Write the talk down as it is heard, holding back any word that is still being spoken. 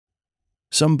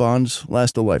Some bonds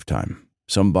last a lifetime.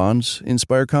 Some bonds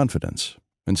inspire confidence.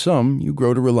 And some you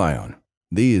grow to rely on.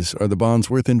 These are the bonds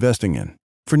worth investing in.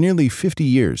 For nearly 50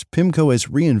 years, PIMCO has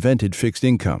reinvented fixed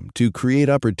income to create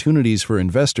opportunities for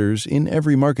investors in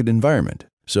every market environment.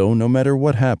 So no matter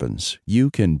what happens, you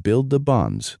can build the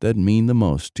bonds that mean the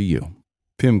most to you.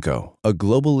 PIMCO, a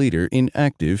global leader in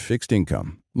active fixed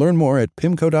income. Learn more at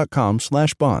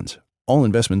pimco.com/bonds. All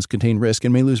investments contain risk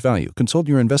and may lose value. Consult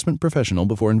your investment professional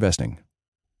before investing.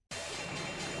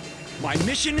 My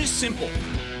mission is simple: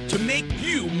 to make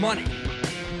you money.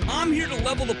 I'm here to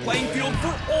level the playing field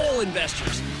for all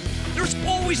investors. There's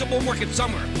always a bull market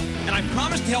somewhere, and I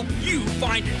promise to help you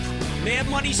find it. Mad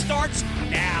Money starts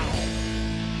now.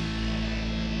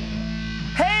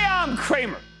 Hey, I'm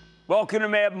Cramer. Welcome to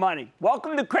Mad Money.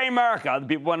 Welcome to Cramerica. Other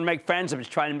people want to make friends. I'm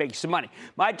just trying to make some money.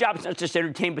 My job is not just to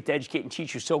entertain, but to educate and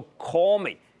teach you. So call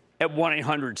me at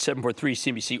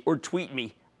 1-800-743-CNBC or tweet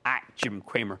me at Jim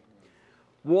Cramer.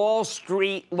 Wall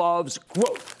Street loves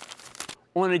growth.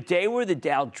 On a day where the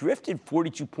Dow drifted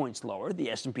 42 points lower,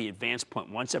 the S&P advanced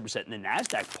 0.17%, and the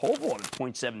NASDAQ pole vaulted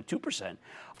 0.72%,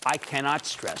 I cannot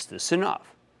stress this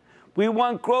enough. We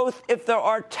want growth if there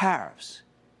are tariffs.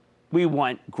 We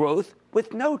want growth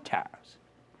with no tariffs.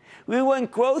 We want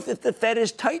growth if the Fed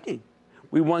is tightening.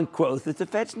 We want growth if the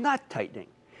Fed's not tightening.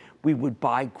 We would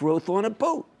buy growth on a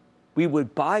boat. We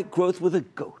would buy growth with a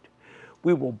goat.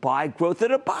 We will buy growth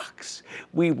in a box.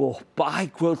 We will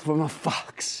buy growth from a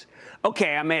fox.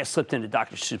 Okay, I may have slipped into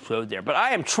Dr. Seuss mode there, but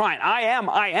I am trying. I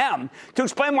am to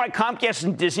explain why Comcast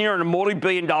and Disney are in a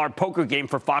multi-billion-dollar poker game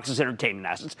for Fox's entertainment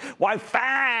assets, why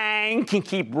FANG can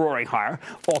keep roaring higher,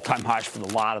 all-time highs for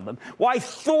the lot of them, why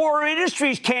Thor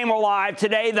Industries came alive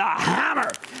today, the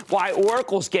hammer, why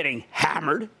Oracle's getting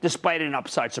hammered despite an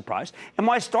upside surprise, and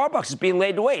why Starbucks is being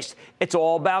laid to waste. It's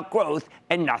all about growth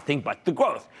and nothing but the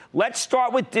growth. Let's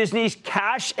start with Disney's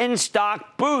cash and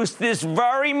stock boost this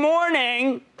very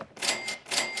morning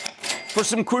for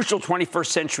some crucial 21st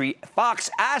century Fox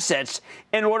assets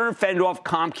in order to fend off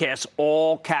Comcast's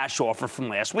all-cash offer from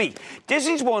last week.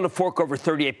 Disney's willing to fork over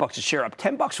 $38 a share, up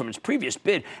 $10 from its previous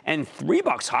bid, and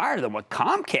 $3 higher than what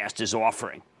Comcast is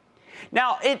offering.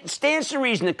 Now, it stands to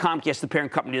reason that Comcast, the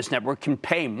parent company of this network, can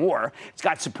pay more. It's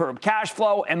got superb cash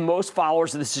flow, and most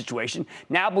followers of the situation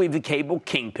now believe the cable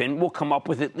kingpin will come up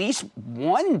with at least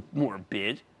one more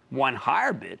bid, one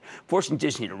higher bid, forcing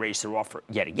Disney to raise their offer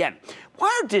yet again.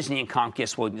 Why are Disney and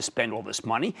Comcast willing to spend all this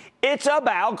money? It's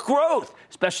about growth,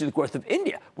 especially the growth of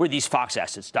India, where these Fox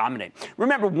assets dominate.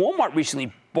 Remember, Walmart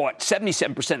recently bought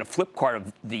 77% of Flipkart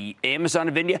of the Amazon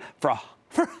of India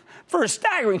for a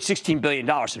staggering $16 billion.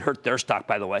 It hurt their stock,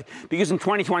 by the way, because in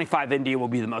 2025, India will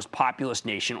be the most populous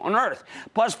nation on Earth.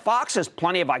 Plus, Fox has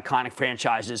plenty of iconic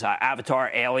franchises, Avatar,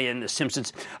 Alien, The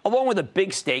Simpsons, along with a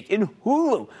big stake in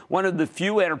Hulu, one of the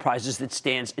few enterprises that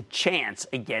stands a chance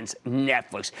against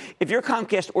Netflix. If you're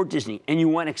Comcast or Disney and you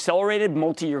want accelerated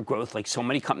multi-year growth like so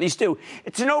many companies do,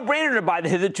 it's a no-brainer to buy the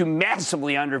hitherto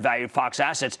massively undervalued Fox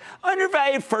assets.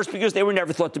 Undervalued first because they were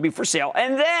never thought to be for sale,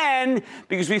 and then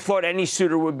because we thought any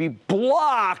suitor would be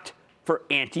blocked for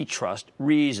antitrust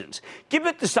reasons. Given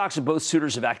that the stocks of both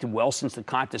suitors have acted well since the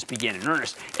contest began in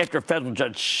earnest, after a federal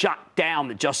judge shot down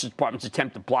the Justice Department's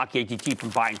attempt to block AT&T from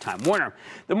buying Time Warner,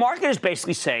 the market is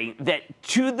basically saying that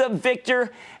to the victor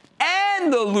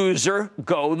and the loser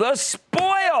go the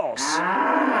spoils.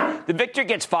 The victor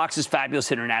gets Fox's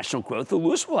fabulous international growth. The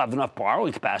loser will have enough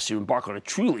borrowing capacity to embark on a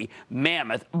truly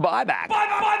mammoth buyback.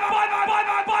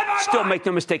 Still, make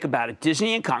no mistake about it,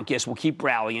 Disney and Comcast will keep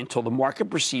rallying until the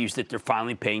market perceives that they're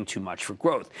finally paying too much for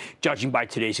growth. Judging by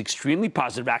today's extremely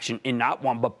positive action in not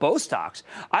one but both stocks,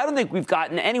 I don't think we've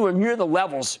gotten anywhere near the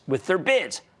levels with their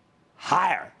bids.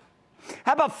 Higher.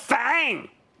 How about FANG?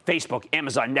 Facebook,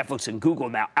 Amazon, Netflix, and Google,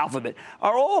 now Alphabet,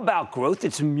 are all about growth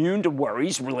that's immune to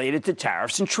worries related to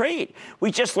tariffs and trade.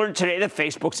 We just learned today that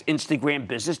Facebook's Instagram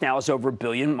business now has over 1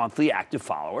 billion monthly active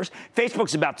followers.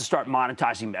 Facebook's about to start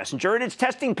monetizing Messenger, and it's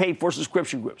testing paid-for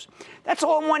subscription groups. That's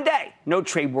all in one day. No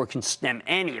trade war can stem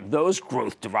any of those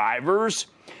growth drivers.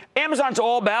 Amazon's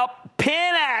all about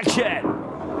pin action.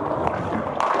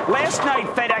 Last night,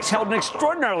 FedEx held an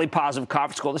extraordinarily positive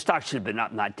conference call. The stock should have been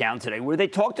up, not down today, where they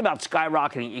talked about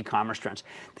skyrocketing e-commerce trends.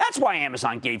 That's why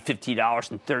Amazon gave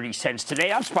 $50.30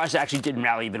 today. I'm surprised it actually didn't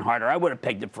rally even harder. I would have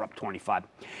pegged it for up 25.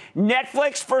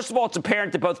 Netflix, first of all, it's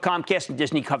apparent that both Comcast and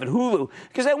Disney covet Hulu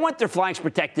because they want their flanks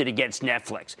protected against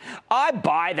Netflix. I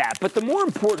buy that, but the more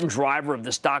important driver of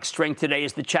the stock strength today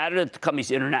is the chatter that the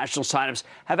company's international signups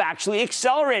have actually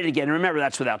accelerated again. And remember,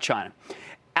 that's without China.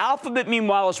 Alphabet,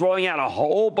 meanwhile, is rolling out a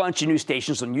whole bunch of new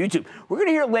stations on YouTube. We're going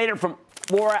to hear later from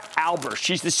Laura Albers.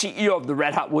 She's the CEO of the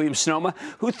Red Hot Williams-Sonoma,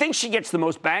 who thinks she gets the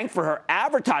most bang for her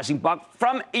advertising buck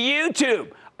from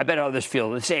YouTube. I bet others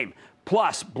feel the same.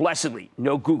 Plus, blessedly,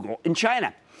 no Google in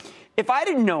China. If I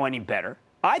didn't know any better,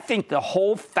 I think the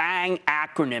whole FANG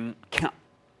acronym.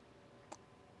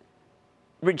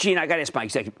 Regina, I got to ask my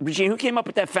executive. Regina, who came up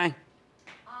with that FANG?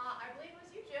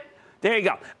 There you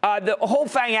go. The whole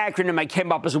FANG acronym I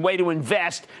came up as a way to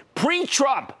invest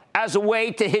pre-Trump as a way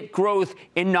to hit growth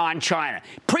in non-China.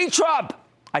 Pre-Trump.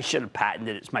 I should have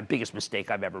patented it. It's my biggest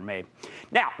mistake I've ever made.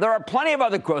 Now, there are plenty of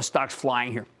other growth stocks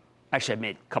flying here. Actually, I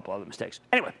made a couple other mistakes.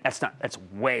 Anyway, that's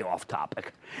way off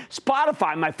topic.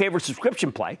 Spotify, my favorite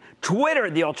subscription play.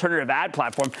 Twitter, the alternative ad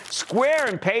platform. Square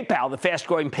and PayPal, the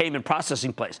fast-growing payment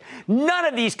processing place. None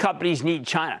of these companies need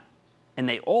China. And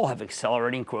they all have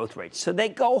accelerating growth rates, so they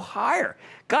go higher.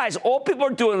 Guys, all people are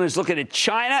doing is looking at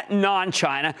China,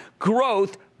 non-China,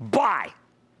 growth, buy.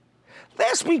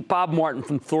 Last week, Bob Martin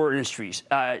from Thor Industries,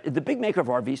 the big maker of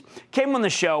RVs, came on the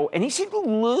show, and he seemed a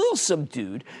little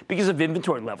subdued because of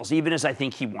inventory levels, even as I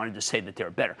think he wanted to say that they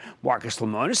were better. Marcus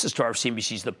Lemonis, the star of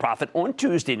CNBC's The Prophet on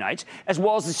Tuesday nights, as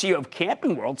well as the CEO of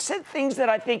Camping World, said things that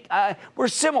I think were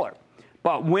similar.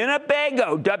 But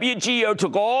Winnebago, WGO,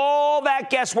 took all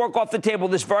that guesswork off the table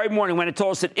this very morning when it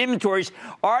told us that inventories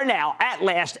are now, at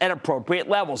last, at appropriate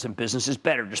levels, and business is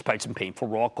better despite some painful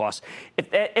raw costs.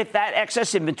 If that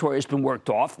excess inventory has been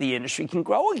worked off, the industry can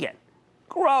grow again.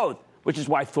 Growth, which is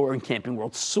why Thor and Camping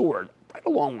World soared, right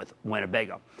along with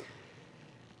Winnebago.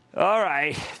 All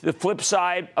right, the flip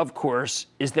side, of course,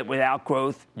 is that without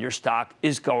growth, your stock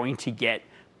is going to get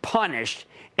punished,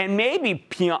 and maybe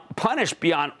punished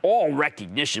beyond all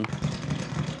recognition.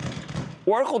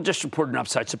 Oracle just reported an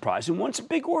upside surprise and won some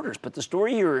big orders, but the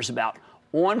story here is about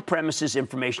on-premises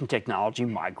information technology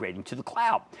migrating to the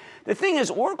cloud. The thing is,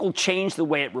 Oracle changed the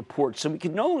way it reports, so we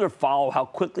can no longer follow how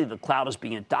quickly the cloud is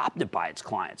being adopted by its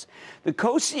clients. The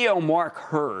co-CEO, Mark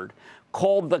Hurd,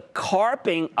 called the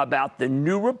carping about the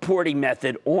new reporting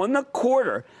method on the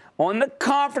quarter, on the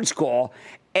conference call,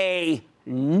 a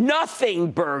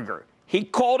nothing burger. He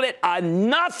called it a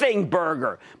nothing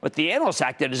burger, but the analysts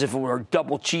acted as if it were a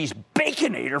double cheese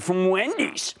baconator from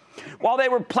Wendy's. While they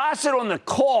were placid on the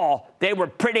call, they were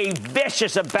pretty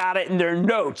vicious about it in their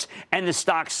notes, and the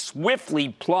stock swiftly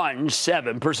plunged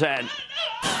 7%.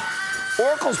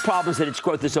 Oracle's problem is that its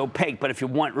growth is opaque, but if you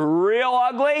want real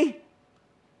ugly,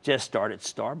 just start at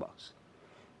Starbucks,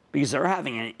 because they're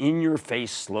having an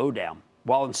in-your-face slowdown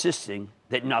while insisting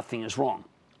that nothing is wrong.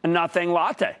 A nothing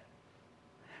latte.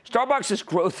 Starbucks'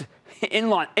 growth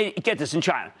get this, in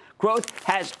China. Growth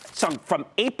has sunk from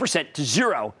 8% to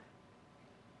 0%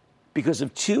 because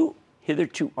of two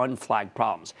hitherto unflagged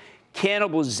problems.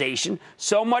 Cannibalization,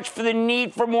 so much for the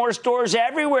need for more stores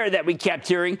everywhere that we kept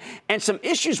hearing, and some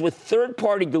issues with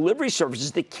third-party delivery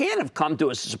services that can't have come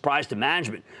to us as a surprise to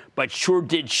management, but sure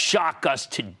did shock us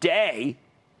today.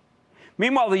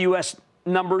 Meanwhile, the U.S.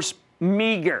 numbers,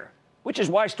 meager, which is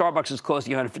why Starbucks is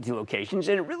closing 150 locations,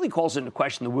 and it really calls into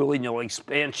question the willy-nilly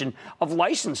expansion of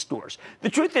licensed stores. The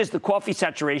truth is the coffee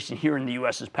saturation here in the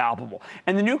U.S. is palpable,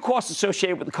 and the new costs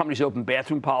associated with the company's open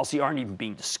bathroom policy aren't even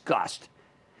being discussed.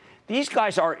 These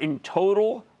guys are in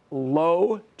total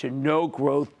low to no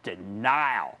growth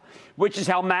denial, which is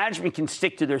how management can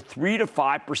stick to their 3 to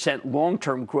 5%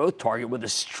 long-term growth target with a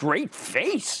straight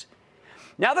face.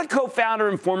 Now that co-founder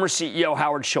and former CEO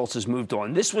Howard Schultz has moved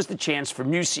on, this was the chance for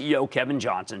new CEO Kevin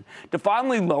Johnson to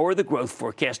finally lower the growth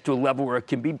forecast to a level where it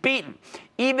can be beaten,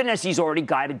 even as he's already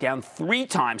guided down 3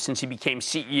 times since he became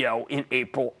CEO in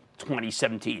April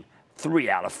 2017. 3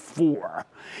 out of 4.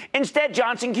 Instead,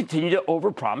 Johnson continued to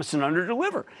overpromise and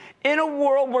underdeliver. In a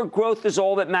world where growth is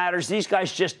all that matters, these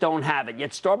guys just don't have it.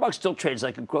 Yet Starbucks still trades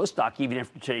like a growth stock even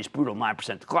after today's brutal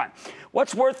 9% decline.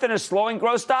 What's worse than a slowing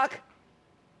growth stock?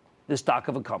 The stock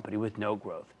of a company with no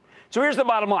growth. So here's the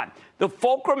bottom line. The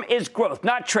fulcrum is growth,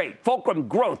 not trade. Fulcrum,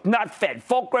 growth, not Fed.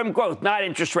 Fulcrum, growth, not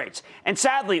interest rates. And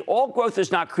sadly, all growth is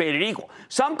not created equal.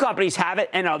 Some companies have it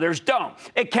and others don't.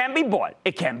 It can be bought.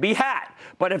 It can be had.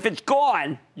 But if it's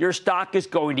gone, your stock is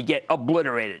going to get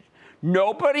obliterated.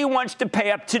 Nobody wants to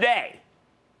pay up today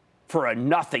for a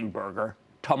nothing burger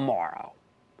tomorrow.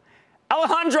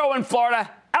 Alejandro in Florida.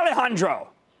 Alejandro.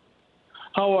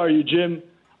 How are you, Jim?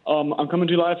 I'm coming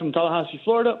to you live from Tallahassee,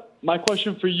 Florida. My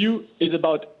question for you is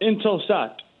about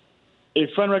Intelsat. A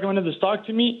friend recommended the stock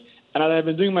to me, and as I've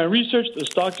been doing my research, the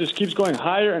stock just keeps going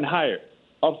higher and higher,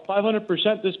 up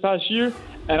 500% this past year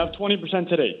and up 20%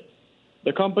 today.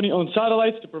 The company owns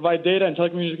satellites to provide data and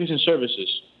telecommunication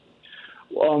services.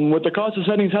 With the cost of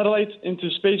sending satellites into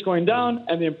space going down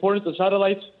and the importance of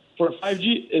satellites for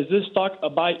 5G, is this stock a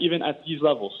buy even at these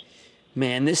levels?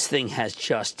 Man, this thing has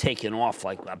just taken off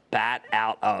like a bat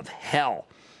out of hell.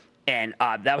 And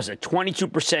that was a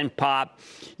 22% pop.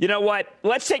 You know what?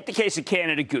 Let's take the case of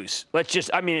Canada Goose. Let's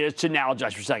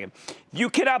analogize for a second. You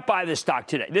cannot buy this stock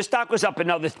today. This stock was up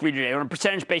another 3 today. On a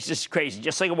percentage basis, it's crazy,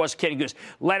 just like it was Canada Goose.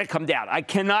 Let it come down. I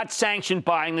cannot sanction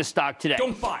buying this stock today.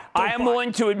 Don't buy. I am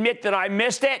willing to admit that I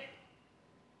missed it.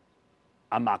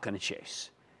 I'm not going to chase.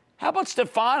 How about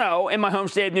Stefano in my home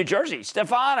state of New Jersey?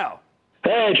 Stefano.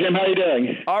 Hey, Jim, how you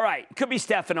doing? All right. Could be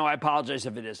Stefano. I apologize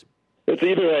if it isn't. It's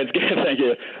either way. It's good. Thank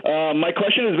you. My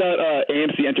question is about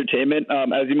AMC Entertainment.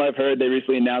 As you might have heard, they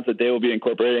recently announced that they will be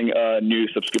incorporating a new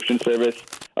subscription service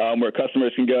where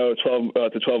customers can go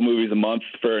 12 movies a month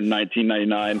for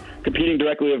 $19.99, competing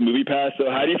directly with MoviePass. So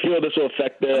how do you feel this will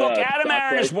affect the Look, Adam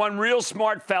Aaron is one real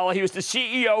smart fella. He was the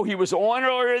CEO. He was on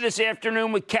earlier this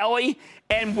afternoon with Kelly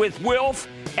and with Wilf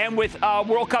and with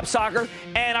World Cup Soccer,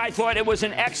 and I thought it was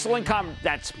an excellent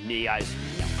That's me.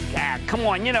 Come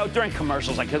on, during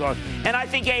commercials, I could. And I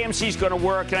think AMC's going to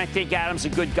work, and I think Adam's a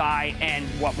good guy. And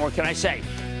what more can I say?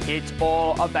 It's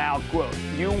all about growth.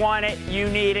 You want it, you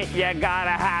need it, you got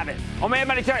to have it. Oh, man,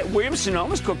 but I tell you,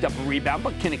 Williams-Sonoma's cooked up a rebound,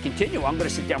 but can it continue? I'm going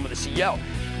to sit down with the CEO.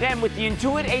 Then with the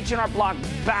Intuit H&R Block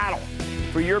battle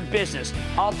for your business,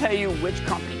 I'll tell you which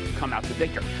company can come out the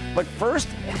victor. But first,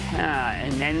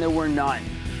 and then there were none.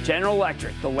 General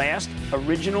Electric, the last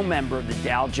original member of the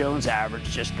Dow Jones average,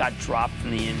 just got dropped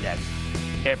from the index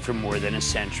after more than a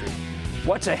century.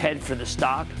 What's ahead for the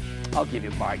stock? I'll give you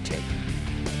my take.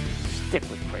 Stick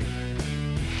with Cramer.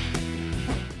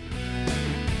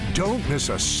 Don't miss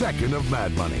a second of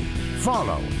Mad Money.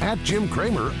 Follow @Jim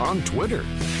Cramer on Twitter.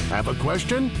 Have a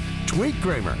question? Tweet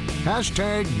Cramer.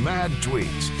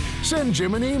 #MadTweets. Send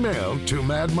Jim an email to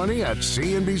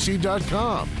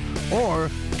madmoney@cnbc.com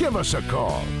or give us a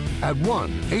call at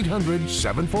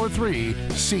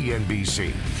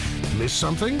 1-800-743-CNBC. Miss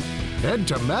something? Head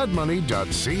to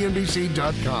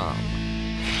madmoney.cnbc.com.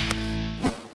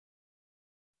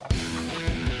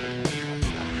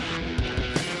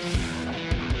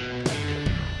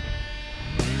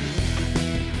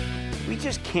 We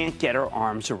just can't get our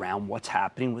arms around what's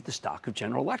happening with the stock of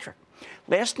General Electric.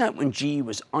 Last night, when GE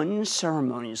was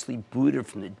unceremoniously booted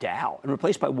from the Dow and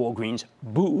replaced by Walgreens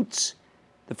Boots,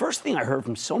 the first thing I heard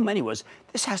from so many was,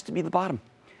 this has to be the bottom.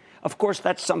 Of course,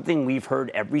 that's something we've heard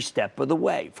every step of the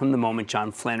way, from the moment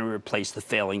John Flannery replaced the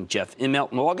failing Jeff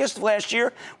Immelt in August of last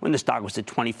year when the stock was at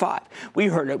 25. We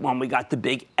heard it when we got the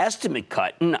big estimate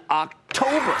cut in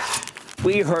October.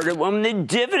 We heard it when the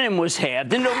dividend was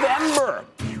halved in November.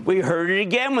 We heard it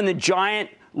again when the giant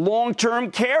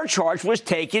long-term care charge was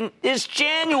taken this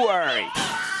January.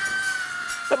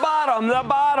 The bottom, the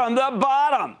bottom, the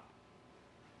bottom.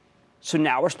 So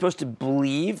now we're supposed to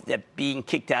believe that being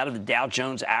kicked out of the Dow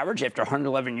Jones average after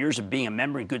 111 years of being a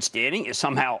member in good standing is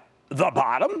somehow the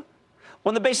bottom?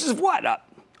 On the basis of what?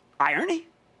 Irony?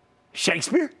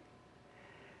 Shakespeare?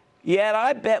 Yet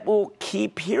I bet we'll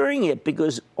keep hearing it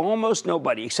because almost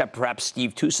nobody, except perhaps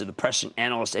Steve Tusa, the president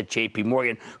analyst at J.P.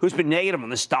 Morgan, who's been negative on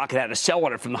the stock and had a sell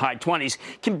on it from the high 20s,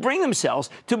 can bring themselves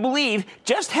to believe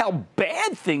just how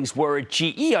bad things were at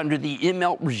GE under the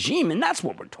Immelt regime. And that's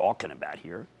what we're talking about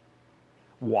here.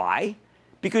 Why?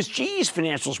 Because GE's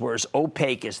financials were as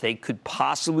opaque as they could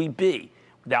possibly be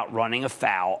without running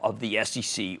afoul of the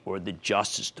SEC or the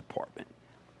Justice Department.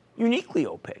 Uniquely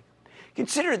opaque.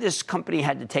 Consider this company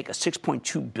had to take a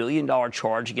 $6.2 billion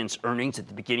charge against earnings at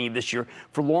the beginning of this year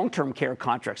for long-term care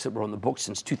contracts that were on the books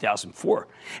since 2004.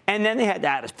 And then they had to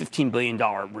add a $15 billion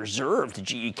reserve to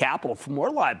GE Capital for more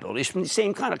liabilities from the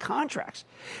same kind of contracts.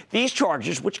 These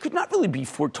charges, which could not really be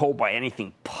foretold by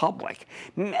anything public,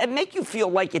 make you feel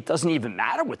like it doesn't even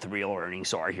matter what the real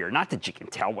earnings are here. Not that you can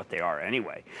tell what they are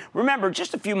anyway. Remember,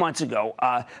 just a few months ago,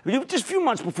 just a few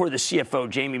months before the CFO,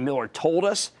 Jamie Miller, told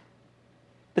us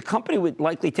the company would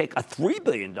likely take a $3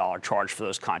 billion charge for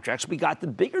those contracts. We got the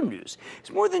bigger news.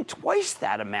 It's more than twice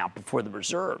that amount before the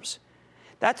reserves.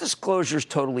 That disclosure is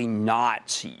totally not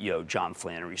CEO John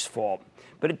Flannery's fault.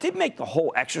 But it did make the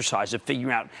whole exercise of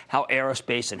figuring out how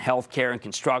aerospace and healthcare and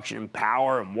construction and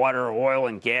power and water, oil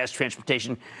and gas,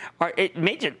 transportation, it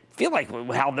made it feel like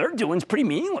how they're doing is pretty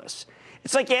meaningless.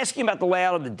 It's like asking about the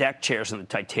layout of the deck chairs on the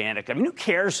Titanic. I mean, who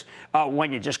cares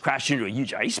when you just crash into a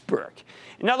huge iceberg?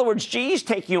 In other words, GE's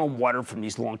taking on water from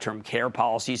these long-term care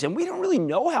policies, and we don't really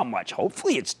know how much.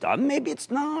 Hopefully it's done. Maybe it's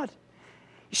not.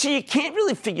 You see, you can't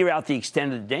really figure out the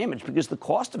extent of the damage because the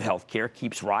cost of health care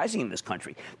keeps rising in this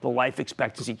country. The life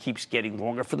expectancy keeps getting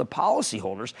longer for the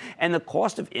policyholders, and the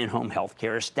cost of in-home health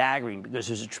care is staggering because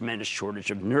there's a tremendous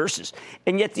shortage of nurses.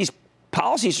 And yet these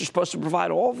policies are supposed to provide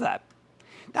all of that.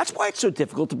 That's why it's so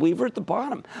difficult to believe we're at the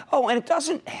bottom. Oh, and it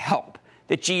doesn't help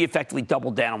that GE effectively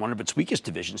doubled down on one of its weakest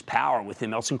divisions, Power, with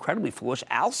Immel's incredibly foolish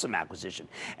Alstom acquisition.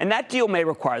 And that deal may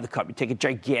require the company to take a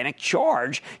gigantic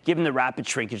charge, given the rapid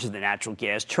shrinkage of the natural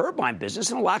gas turbine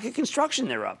business and a lack of construction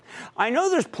thereof. I know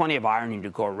there's plenty of irony to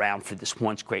go around for this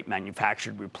once great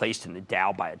manufacturer replaced in the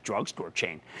Dow by a drugstore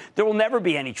chain. There will never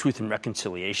be any truth and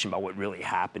reconciliation about what really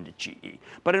happened at GE.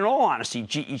 But in all honesty,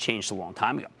 GE changed a long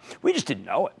time ago. We just didn't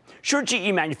know it. Sure,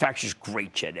 GE manufactures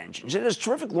great jet engines. It has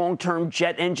terrific long-term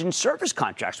jet engine service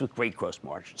contracts with great gross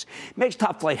margins. It makes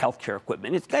top-flight healthcare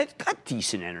equipment. It's got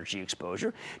decent energy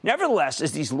exposure. Nevertheless,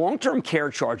 as these long-term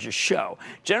care charges show,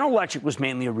 General Electric was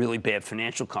mainly a really bad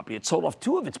financial company. It sold off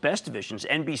two of its best divisions,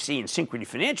 NBC and Synchrony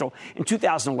Financial, in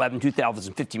 2011 and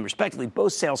 2015, respectively,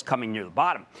 both sales coming near the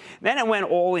bottom. Then it went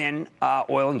all in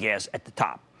oil and gas at the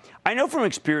top. I know from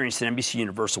experience that NBC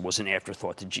Universal was an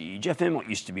afterthought to GE. Jeff Immelt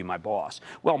used to be my boss.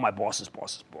 Well, my boss's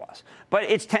boss's boss. But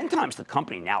it's 10 times the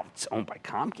company now. It's owned by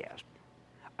Comcast.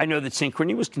 I know that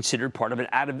Synchrony was considered part of an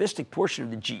atavistic portion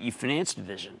of the GE finance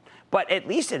division, but at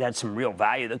least it had some real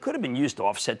value that could have been used to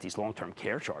offset these long-term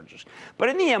care charges. But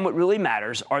in the end, what really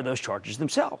matters are those charges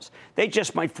themselves. They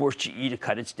just might force GE to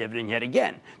cut its dividend yet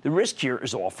again. The risk here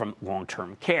is all from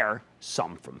long-term care,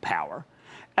 some from Power.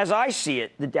 As I see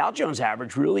it, the Dow Jones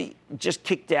average really just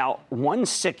kicked out one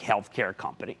sick healthcare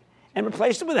company and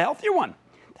replaced it with a healthier one.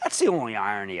 That's the only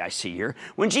irony I see here.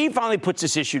 When GE finally puts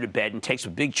this issue to bed and takes a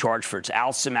big charge for its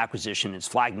Alstom acquisition and its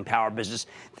flagging Power business,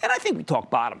 then I think we talk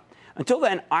bottom. Until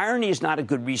then, irony is not a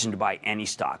good reason to buy any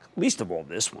stock, least of all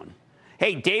this one.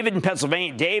 Hey, David in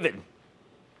Pennsylvania. David.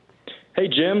 Hey,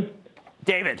 Jim.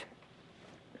 David.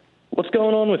 What's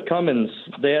going on with Cummins?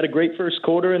 They had a great first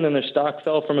quarter, and then their stock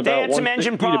fell from about They had some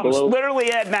engine problems. below. Literally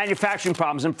had manufacturing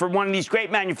problems. And for one of these great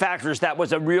manufacturers, that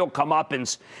was a real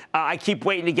comeuppance. I keep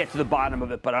waiting to get to the bottom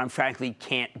of it, but I frankly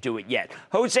can't do it yet.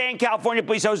 Jose in California,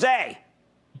 please. Jose.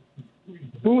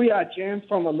 Booyah, Jim,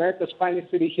 from America's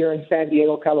finest city here in San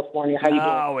Diego, California. How you doing?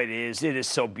 Oh, it is. It is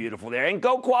so beautiful there. And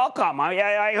go Qualcomm.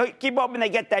 I keep hoping they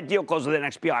get that deal closed with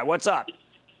NXPI. What's up?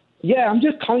 Yeah, I'm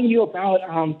just calling you about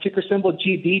ticker symbol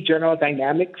GD, General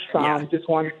Dynamics. Just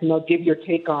wanted to give your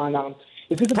take on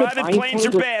is this a private good planes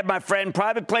are bad, my friend.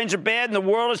 Private planes are bad, and the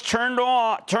world is turned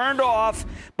off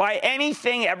by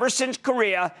anything ever since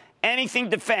Korea, anything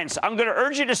defense. I'm going to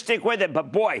urge you to stick with it,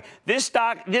 but boy, this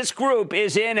group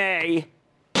is in a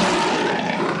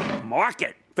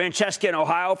market. Francesca in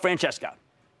Ohio. Francesca.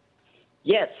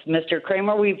 Yes, Mr.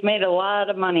 Cramer, we've made a lot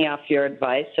of money off your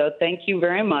advice, so thank you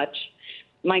very much.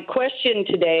 My question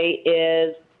today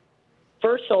is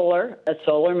First Solar, a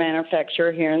solar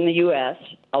manufacturer here in the U.S.,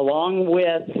 along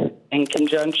with, in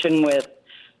conjunction with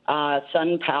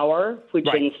SunPower, which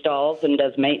installs and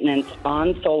does maintenance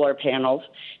on solar panels,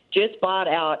 just bought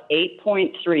out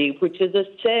 8.3, which is a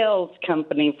sales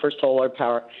company for solar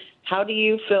power. How do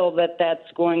you feel that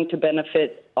that's going to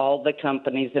benefit all the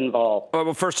companies involved?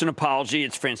 Well, first, an apology.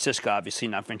 It's Francisca, obviously,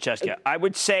 not Francesca. I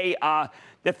would say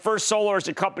that First Solar is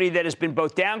a company that has been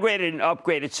both downgraded and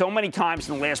upgraded so many times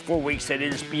in the last 4 weeks that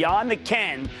it is beyond the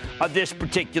ken of this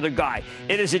particular guy.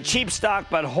 It is a cheap stock,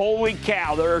 but holy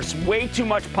cow, there's way too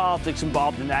much politics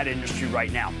involved in that industry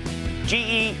right now.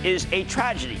 GE is a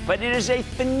tragedy, but it is a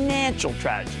financial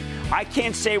tragedy. I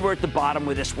can't say we're at the bottom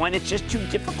with this one. It's just too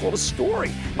difficult a story.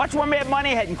 Much more Mad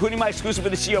Money ahead, including my exclusive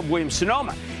with the CEO of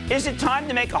Williams-Sonoma. Is it time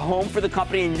to make a home for the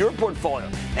company in your portfolio?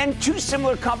 And two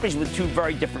similar companies with two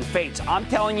very different fates. I'm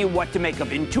telling you what to make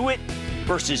of Intuit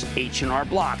versus H&R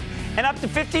Block. And up to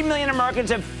 15 million Americans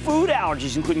have food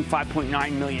allergies, including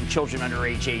 5.9 million children under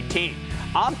age 18.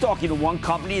 I'm talking to one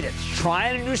company that's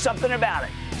trying to do something about it.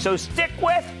 So stick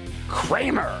with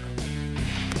Cramer.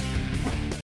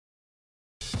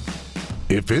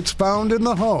 If it's found in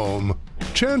the home,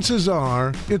 chances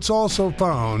are it's also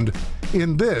found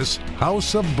in this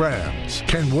house of brands.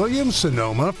 Can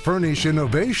Williams-Sonoma furnish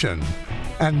innovation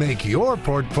and make your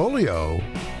portfolio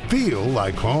feel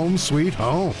like home sweet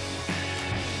home?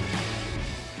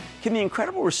 Can the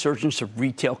incredible resurgence of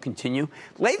retail continue?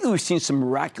 Lately, we've seen some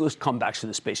miraculous comebacks in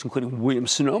the space, including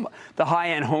Williams-Sonoma, the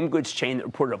high-end home goods chain that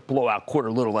reported a blowout quarter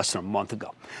a little less than a month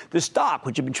ago. The stock,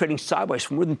 which had been trading sideways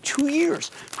for more than 2 years,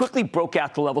 quickly broke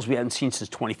out to levels we hadn't seen since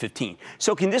 2015.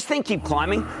 So can this thing keep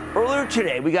climbing? Earlier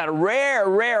today, we got a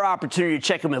rare opportunity to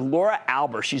check in with Laura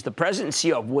Alber. She's the president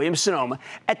and CEO of Williams-Sonoma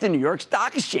at the New York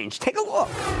Stock Exchange. Take a look.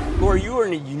 Laura, you are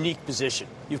in a unique position.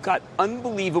 You've got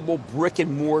unbelievable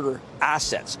brick-and-mortar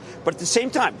assets. But at the same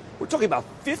time, we're talking about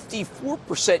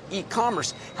 54%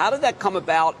 e-commerce. How did that come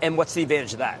about, and what's the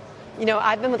advantage of that? You know,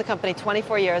 I've been with the company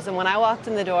 24 years, and when I walked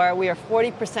in the door, we were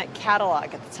 40%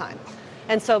 catalog at the time.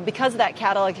 And so because of that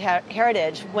catalog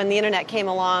heritage, when the internet came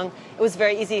along, it was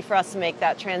very easy for us to make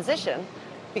that transition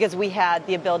because we had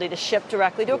the ability to ship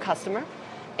directly to a customer.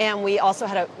 And we also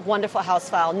had a wonderful house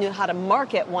file, knew how to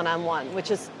market one-on-one, which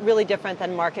is really different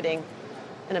than marketing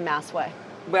in a mass way.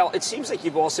 Well, it seems like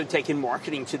you've also taken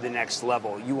marketing to the next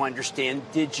level. You understand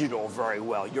digital very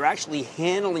well. You're actually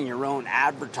handling your own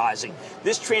advertising.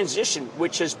 This transition,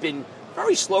 which has been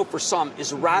very slow for some,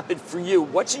 is rapid for you.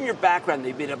 What's in your background that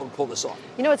you've been able to pull this off?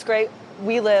 You know, it's great.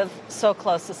 We live so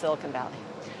close to Silicon Valley.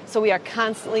 So we are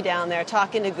constantly down there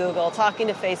talking to Google, talking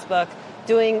to Facebook,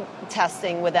 doing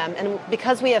testing with them. And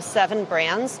because we have 7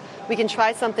 brands, we can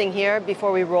try something here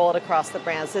before we roll it across the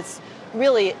brands. It's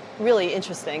really, really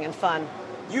interesting and fun.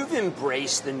 You've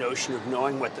embraced the notion of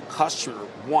knowing what the customer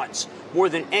wants more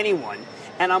than anyone.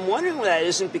 And I'm wondering why that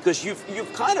isn't, because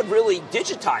you've kind of really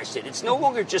digitized it. It's no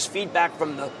longer just feedback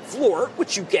from the floor,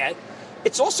 which you get.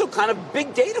 It's also kind of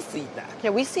big data feedback.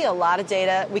 Yeah, we see a lot of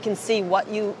data. We can see what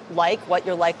you like, what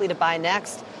you're likely to buy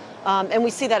next. And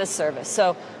we see that as service.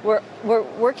 So we're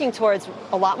working towards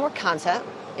a lot more content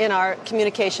in our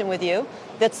communication with you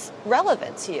that's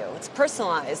relevant to you. It's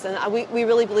personalized. And we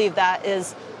really believe that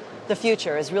is the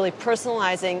future, is really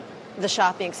personalizing the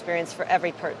shopping experience for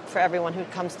everyone who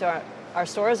comes to our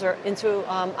stores or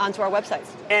onto our websites.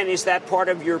 And is that part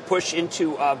of your push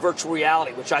into virtual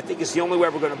reality, which I think is the only way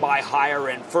we're going to buy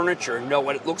higher-end furniture and know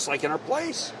what it looks like in our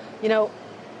place? You know,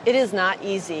 it is not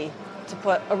easy to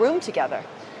put a room together.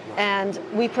 And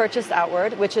we purchased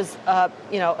Outward, which is a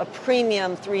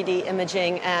premium 3D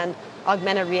imaging and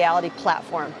augmented reality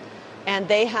platform. And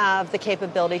they have the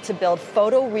capability to build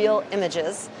photoreal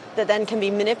images that then can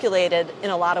be manipulated in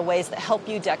a lot of ways that help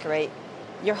you decorate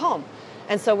your home.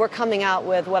 And so we're coming out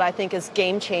with what I think is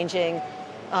game-changing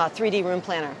 3D room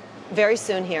planner very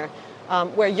soon here,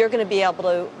 where you're going to be able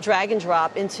to drag and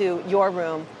drop into your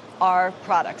room our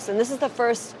products. And this is the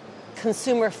first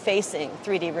consumer-facing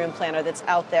 3D room planner that's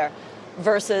out there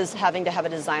versus having to have a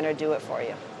designer do it for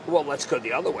you. Well, let's go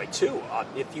the other way, too.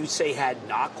 If you, say, had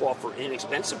knockoff or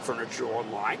inexpensive furniture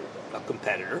online, a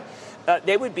competitor,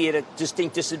 they would be at a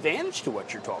distinct disadvantage to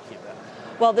what you're talking about.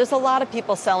 Well, there's a lot of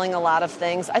people selling a lot of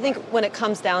things. I think when it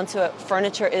comes down to it,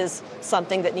 furniture is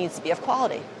something that needs to be of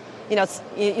quality. You know,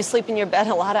 you sleep in your bed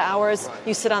a lot of hours,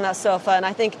 you sit on that sofa, and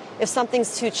I think if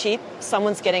something's too cheap,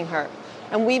 someone's getting hurt.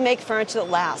 And we make furniture that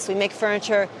lasts. We make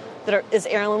furniture that is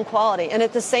heirloom quality. And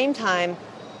at the same time,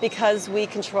 because we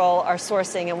control our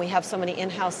sourcing and we have so many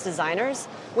in-house designers,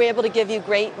 we're able to give you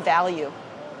great value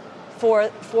for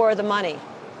the money.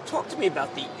 Talk to me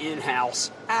about the in-house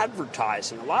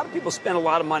advertising. A lot of people spend a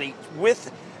lot of money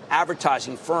with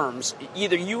advertising firms.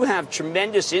 Either you have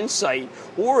tremendous insight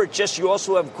or just you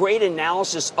also have great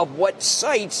analysis of what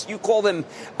sites, you call them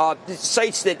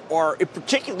sites that are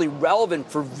particularly relevant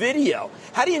for video.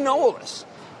 How do you know all this?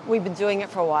 We've been doing it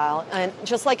for a while, and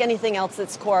just like anything else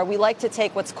that's core, we like to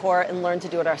take what's core and learn to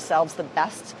do it ourselves the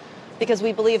best, because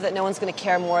we believe that no one's going to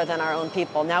care more than our own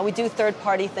people. Now, we do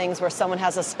third-party things where someone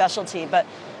has a specialty, but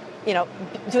you know,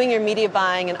 doing your media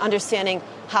buying and understanding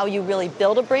how you really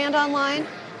build a brand online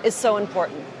is so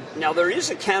important. Now, there is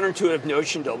a counterintuitive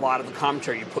notion to a lot of the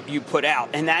commentary you put out,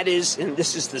 and that is, and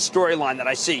this is the storyline that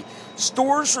I see,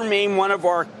 stores remain one of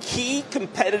our key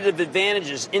competitive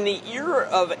advantages. In the era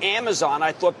of Amazon,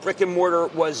 I thought brick and mortar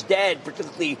was dead,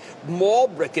 particularly mall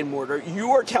brick and mortar.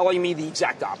 You are telling me the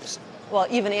exact opposite. Well,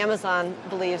 even Amazon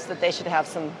believes that they should have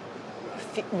some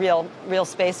real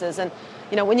spaces. And,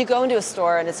 you know, when you go into a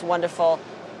store and it's wonderful,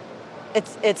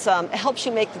 it helps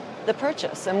you make the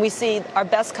purchase. And we see our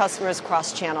best customers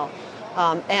cross-channel.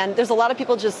 And there's a lot of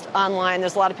people just online.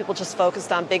 There's a lot of people just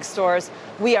focused on big stores.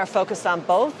 We are focused on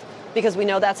both because we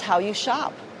know that's how you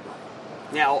shop.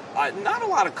 Now, not a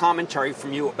lot of commentary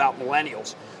from you about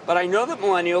millennials, but I know that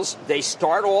millennials, they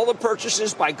start all the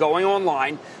purchases by going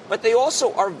online, but they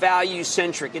also are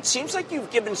value-centric. It seems like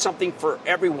you've given something for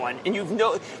everyone, and you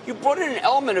brought in an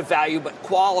element of value, but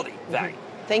quality value.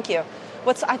 Thank you.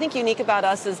 What's, I think, unique about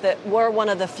us is that we're one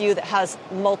of the few that has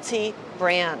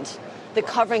multi-brand, that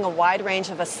covering a wide range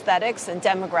of aesthetics and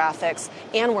demographics,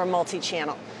 and we're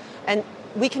multi-channel. And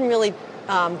we can really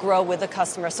grow with the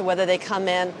customer, so whether they come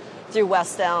in through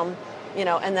West Elm, you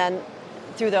know, and then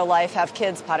through their life have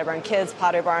kids,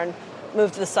 Pottery Barn,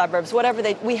 move to the suburbs, whatever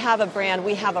we have a brand,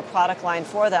 we have a product line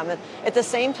for them. And at the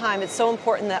same time, it's so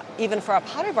important that even for our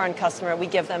Pottery Barn customer, we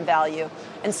give them value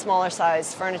in smaller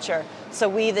size furniture. So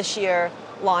we this year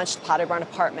launched Pottery Barn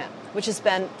Apartment, which has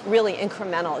been really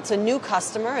incremental. It's a new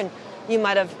customer, and you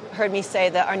might have heard me say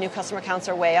that our new customer counts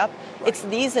are way up. Right. It's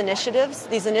these initiatives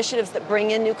that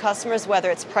bring in new customers, whether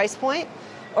it's price point,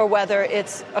 or whether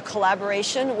it's a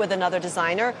collaboration with another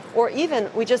designer, or even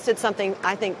we just did something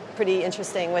I think pretty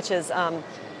interesting, which is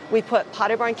we put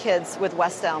Pottery Barn Kids with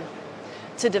West Elm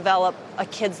to develop a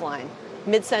kids line,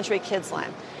 mid-century kids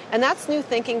line. And that's new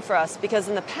thinking for us, because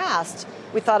in the past,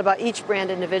 we thought about each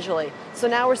brand individually. So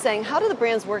now we're saying, how do the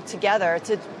brands work together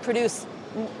to produce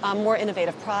a more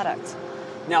innovative product?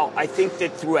 Now, I think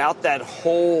that throughout that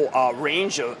whole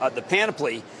range of the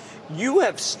panoply, you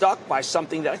have stuck by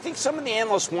something that I think some of the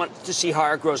analysts want to see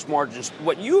higher gross margins.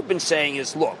 What you've been saying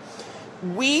is, look,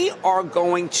 we are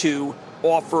going to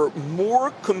offer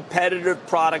more competitive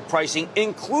product pricing,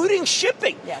 including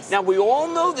shipping. Yes. Now, we all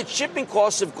know that shipping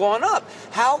costs have gone up.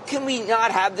 How can we not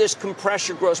have this compress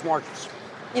your gross margins?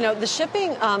 You know, the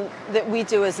shipping that we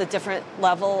do is a different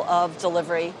level of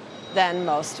delivery than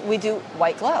most. We do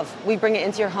white glove. We bring it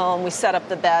into your home. We set up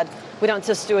the bed. We don't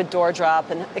just do a door drop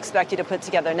and expect you to put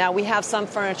together. Now, we have some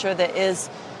furniture that is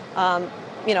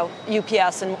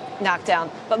UPS and knockdown.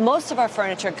 But most of our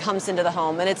furniture comes into the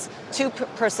home, and it's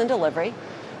two-person delivery.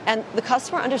 And the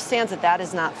customer understands that that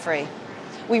is not free.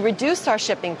 We reduced our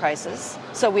shipping prices,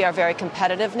 so we are very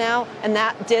competitive now. And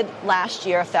that did last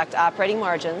year affect operating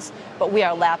margins, but we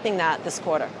are lapping that this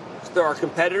quarter. There are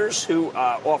competitors who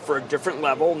offer a different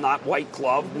level, not white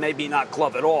glove, maybe not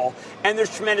glove at all, and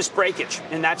there's tremendous breakage,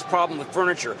 and that's a problem with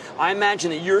furniture. I imagine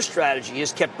that your strategy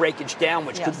has kept breakage down,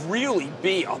 which could really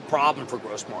be a problem for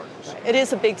gross margins. Right. It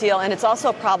is a big deal, and it's also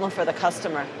a problem for the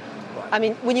customer. Right. I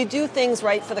mean, when you do things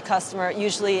right for the customer,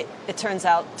 usually it turns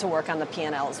out to work on the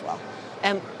P&L as well.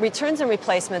 And returns and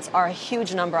replacements are a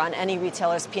huge number on any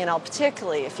retailer's P&L,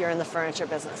 particularly if you're in the furniture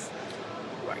business.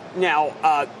 Right.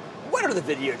 Now, what are the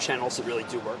video channels that really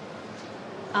do work?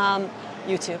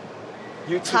 YouTube.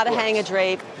 YouTube how to works. hang a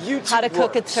drape. YouTube how to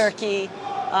cook a works. turkey.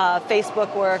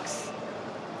 Facebook works.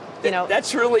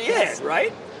 That's really it,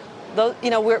 right? Those,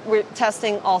 we're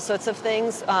testing all sorts of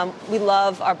things. We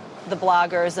love the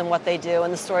bloggers and what they do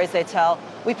and the stories they tell.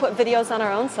 We put videos on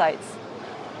our own sites.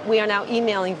 We are now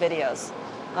emailing videos.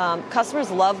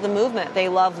 Customers love the movement. They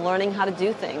love learning how to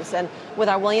do things. And with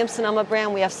our Williams-Sonoma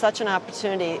brand, we have such an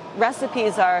opportunity.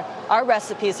 Our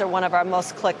recipes are one of our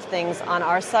most clicked things on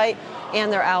our site,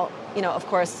 and they're out, of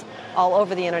course, all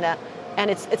over the internet. And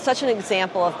it's such an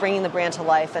example of bringing the brand to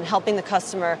life and helping the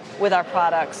customer with our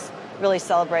products really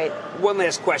celebrate. One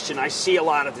last question. I see a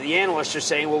lot of the analysts are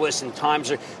saying, well, listen,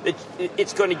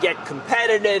 it's going to get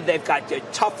competitive. They've got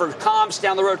tougher comps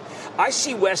down the road. I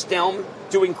see West Elm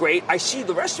doing great. I see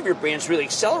the rest of your brands really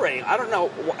accelerating. I don't know.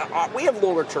 We have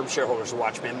longer-term shareholders who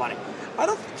watch Mad Money.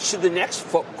 Should the next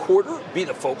quarter be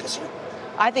the focus here?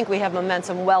 I think we have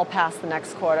momentum well past the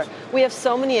next quarter. We have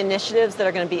so many initiatives that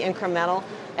are going to be incremental.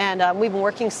 And we've been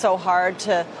working so hard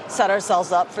to set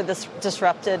ourselves up for this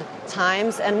disrupted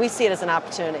times, and we see it as an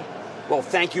opportunity. Well,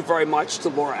 thank you very much to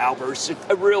Laura Albers.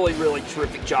 A really, really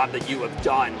terrific job that you have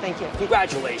done. Thank you.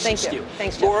 Congratulations. Thank you.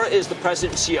 Thanks, Jim. Laura is the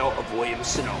president and CEO of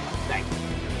Williams-Sonoma. Thank you.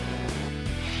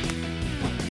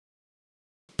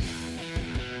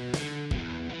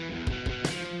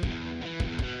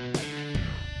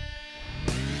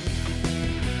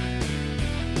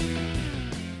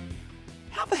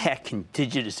 How the heck can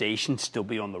digitization still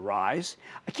be on the rise?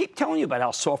 I keep telling you about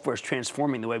how software is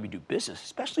transforming the way we do business,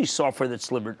 especially software that's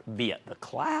delivered via the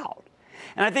cloud.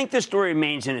 And I think this story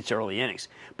remains in its early innings.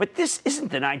 But this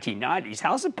isn't the 1990s.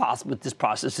 How is it possible that this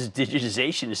process of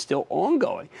digitization is still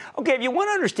ongoing? Okay, if you want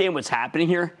to understand what's happening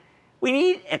here, we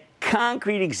need a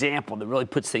concrete example that really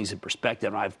puts things in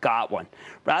perspective, and I've got one.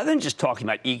 Rather than just talking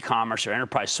about e-commerce or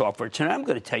enterprise software, tonight I'm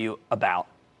going to tell you about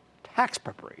tax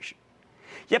preparation.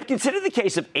 Yep, consider the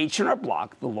case of H&R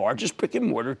Block, the largest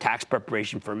brick-and-mortar tax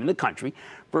preparation firm in the country,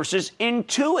 versus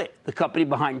Intuit, the company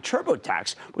behind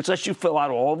TurboTax, which lets you fill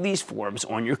out all of these forms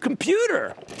on your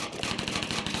computer.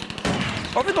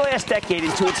 Over the last decade,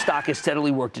 Intuit stock has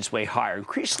steadily worked its way higher,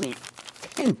 increasingly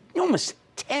almost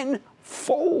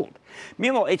tenfold.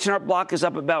 Meanwhile, H&R Block is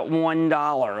up about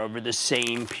 $1 over the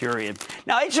same period.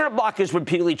 Now, H&R Block has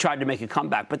repeatedly tried to make a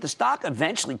comeback, but the stock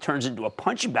eventually turns into a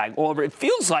punching bag all over. It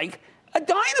feels like a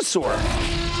dinosaur.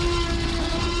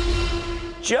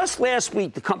 Just last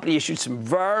week, the company issued some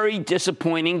very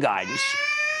disappointing guidance.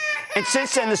 And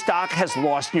since then, the stock has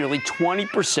lost nearly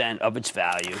 20% of its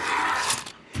value.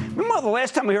 Meanwhile, the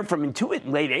last time we heard from Intuit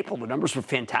in late April, the numbers were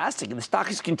fantastic, and the stock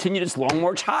has continued its long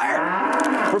march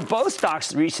higher. For both stocks,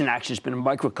 the recent action has been a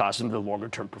microcosm of the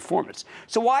longer-term performance.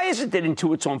 So why is it that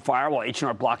Intuit's on fire while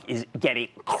H&R Block is getting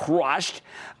crushed?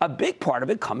 A big part of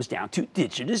it comes down to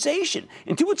digitization.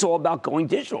 Intuit's all about going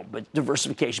digital, but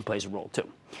diversification plays a role, too.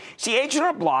 See,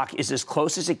 H&R Block is as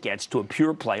close as it gets to a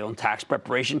pure play on tax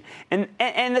preparation, and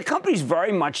the company's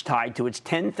very much tied to its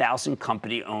 10,000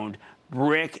 company-owned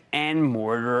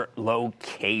brick-and-mortar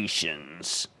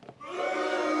locations.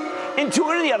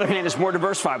 Intuit, on the other hand, is more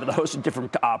diversified with a host of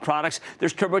different products.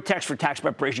 There's TurboTax for tax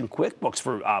preparation, QuickBooks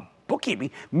for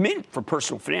bookkeeping, Mint for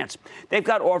personal finance. They've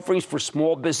got offerings for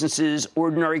small businesses,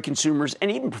 ordinary consumers, and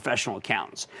even professional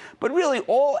accountants. But really,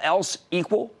 all else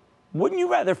equal, wouldn't you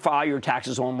rather file your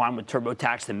taxes online with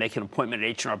TurboTax than make an appointment at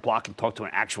H&R Block and talk to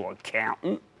an actual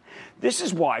accountant? This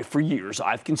is why, for years,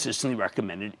 I've consistently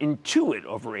recommended Intuit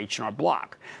over H&R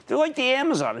Block. They're like the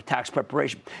Amazon of tax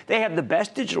preparation. They have the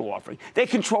best digital offering. They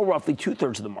control roughly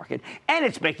 2/3 of the market, and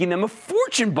it's making them a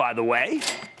fortune, by the way.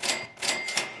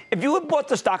 If you had bought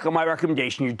the stock on my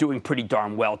recommendation, you're doing pretty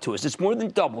darn well to us. It's more than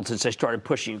doubled since I started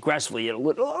pushing aggressively a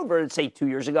little over, say, 2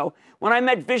 years ago, when I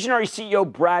met visionary CEO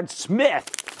Brad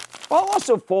Smith, while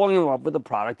also falling in love with the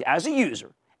product as a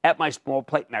user at my small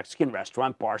plate Mexican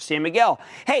restaurant, Bar San Miguel.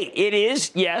 Hey, it is,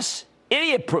 yes,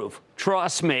 idiot-proof.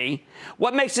 Trust me.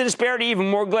 What makes the disparity even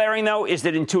more glaring, though, is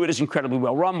that Intuit is incredibly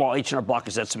well run, while H&R Block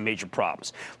has had some major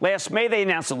problems. Last May, they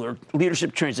announced a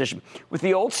leadership transition, with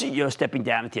the old CEO stepping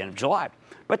down at the end of July.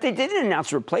 But they didn't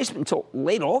announce a replacement until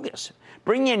late August,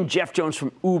 bringing in Jeff Jones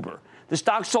from Uber. The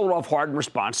stock sold off hard in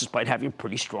response despite having a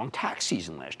pretty strong tax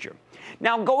season last year.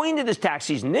 Now, going into this tax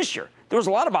season this year, there was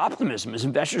a lot of optimism as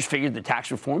investors figured the tax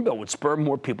reform bill would spur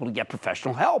more people to get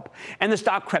professional help, and the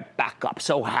stock crept back up.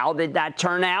 So how did that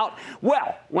turn out?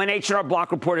 Well, when H&R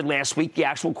Block reported last week, the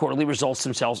actual quarterly results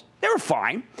themselves, they were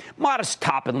fine. Modest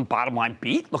top and bottom line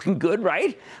beat, looking good,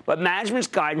 right? But management's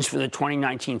guidance for the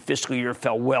 2019 fiscal year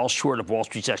fell well short of Wall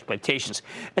Street's expectations,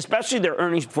 especially their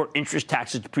earnings before interest,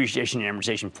 taxes, depreciation, and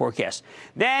amortization forecast.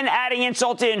 Then, adding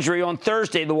insult to injury, on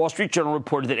Thursday, the Wall Street Journal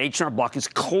reported that H&R Block is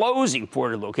closing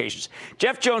 400 locations.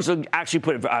 Jeff Jones actually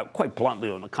put it quite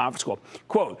bluntly on the conference call.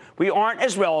 Quote, "We aren't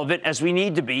as relevant as we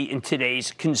need to be in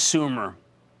today's consumer."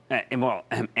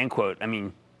 End quote. I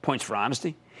mean, points for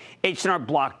honesty. H&R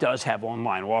Block does have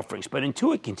online offerings, but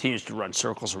Intuit continues to run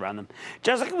circles around them.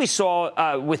 Just like we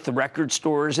saw with the record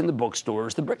stores and the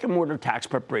bookstores, the brick-and-mortar tax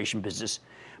preparation business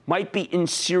might be in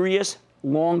serious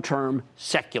long-term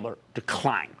secular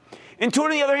decline. Intuit,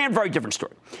 on the other hand, very different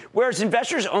story. Whereas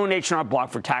investors own H&R Block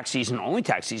for tax season, only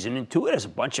tax season, Intuit has a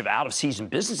bunch of out-of-season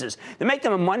businesses that make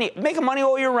them money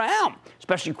all year round,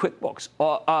 especially QuickBooks,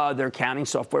 their accounting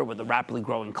software with a rapidly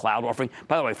growing cloud offering.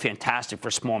 By the way, fantastic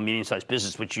for small, medium-sized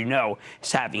business, which you know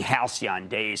is having halcyon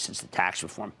days since the tax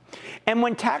reform. And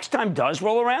when tax time does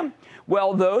roll around,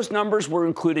 well, those numbers were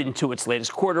included into its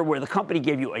latest quarter, where the company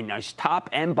gave you a nice top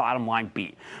and bottom line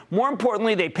beat. More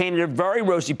importantly, they painted a very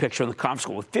rosy picture on the conference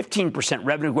call with 15%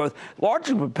 revenue growth,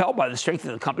 largely propelled by the strength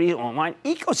of the company's online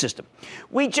ecosystem.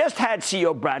 We just had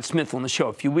CEO Brad Smith on the show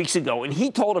a few weeks ago, and he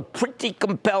told a pretty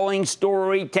compelling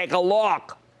story. Take a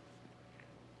look.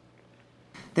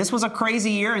 This was a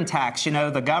crazy year in tax. You know,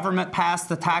 the government passed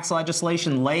the tax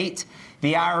legislation late.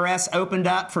 The IRS opened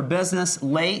up for business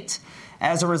late.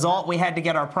 As a result, we had to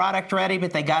get our product ready, but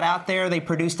they got out there. They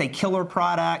produced a killer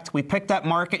product. We picked up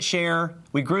market share.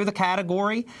 We grew the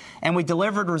category, and we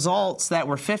delivered results that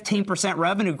were 15%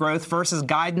 revenue growth versus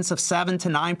guidance of 7 to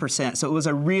 9%. So it was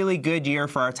a really good year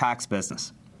for our tax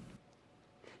business.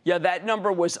 Yeah, that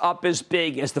number was up as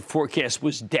big as the forecast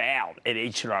was down at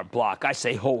H&R Block. I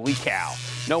say, holy cow.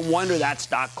 No wonder that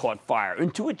stock caught fire.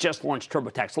 Intuit just launched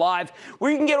TurboTax Live, where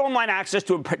you can get online access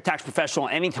to a tax professional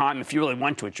anytime if you really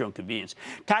want to at your own convenience.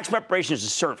 Tax preparation is a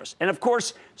service. And, of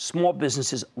course, small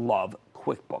businesses love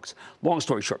QuickBooks. Long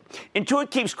story short, Intuit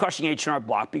keeps crushing H&R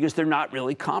Block because they're not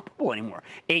really comparable anymore.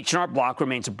 H&R Block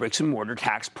remains a bricks-and-mortar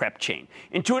tax prep chain.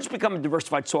 Intuit's become a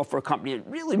diversified software company and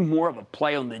really more of a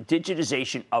play on the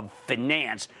digitization of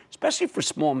finance, especially for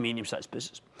small and medium-sized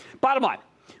business. Bottom line,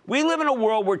 we live in a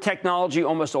world where technology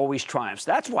almost always triumphs.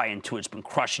 That's why Intuit's been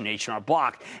crushing H&R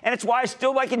Block, and it's why I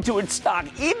still like Intuit stock,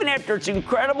 even after its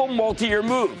incredible multi-year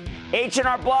move.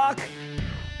 H&R Block,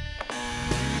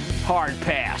 hard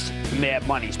pass. Mad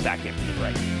Money's back after the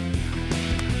break.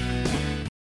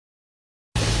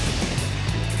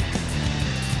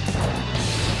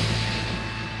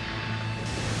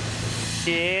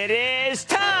 It is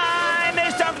time.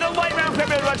 It's time for the light round.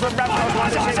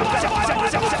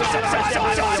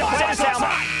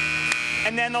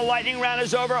 And then the lightning round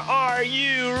is over. Are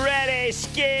you ready,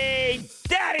 Ski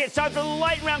Daddy? It's time for the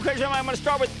lightning round. Crazy. I'm going to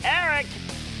start with Eric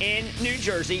in New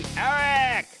Jersey.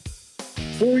 Eric.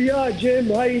 Booyah, Jim.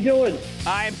 How you doing?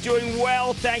 I'm doing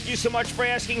well. Thank you so much for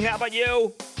asking. How about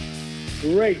you?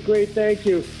 Great. Thank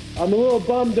you. I'm a little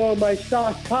bummed on my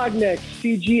stock Cognex,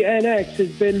 CGNX, has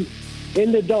been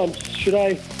in the dumps. Should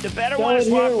I? The better one is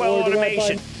Rockwell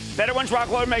Automation. Better one's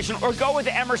Rockwell Automation, or go with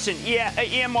the Emerson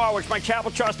EMR, which my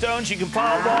Chapel Trust owns. You can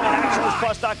follow along at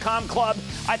actionlessplus.com club.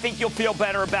 I think you'll feel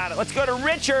better about it. Let's go to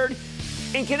Richard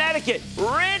in Connecticut.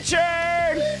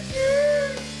 Richard!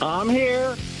 I'm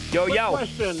here. Yo.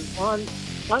 Question on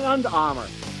Under Armour.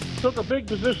 Took a big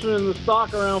position in the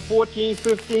stock around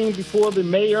 14-15 before the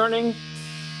May earnings.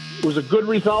 It was a good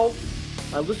result.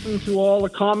 I listened to all the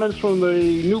comments from the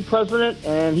new president,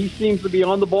 and he seems to be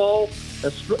on the ball,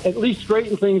 at least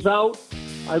straighten things out.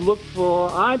 I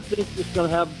think it's going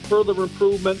to have further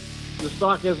improvement. The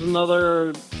stock has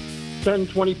another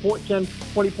 20 points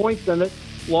in it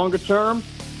longer term.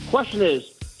 Question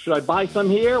is, should I buy some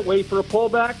here, wait for a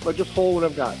pullback, or just hold what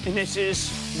I've got? And this is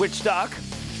which stock?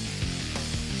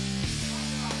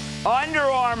 Under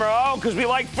Armour. Oh, because we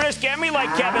like Frisk and we like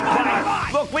Kevin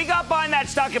Plank. Look, we got buying that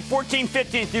stock at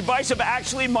 $14.50 at the advice of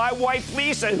actually my wife,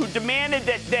 Lisa, who demanded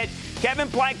that Kevin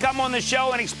Plank come on the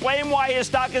show and explain why his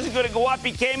stock isn't going to go up.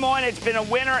 He came on. It's been a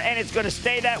winner, and it's going to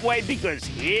stay that way because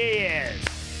he is.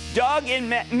 Doug in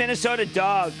Minnesota.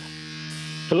 Doug.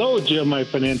 Hello, Jim, my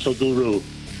financial guru.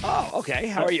 Oh, okay.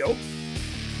 How are you?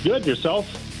 Good. Yourself?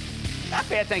 Not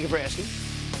bad. Thank you for asking.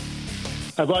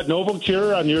 I bought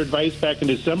NovoCure on your advice back in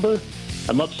December.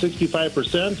 I'm up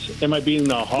 65%. Am I being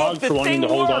a hog for wanting to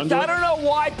hold on to it? I don't know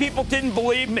why people didn't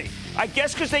believe me. I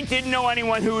guess because they didn't know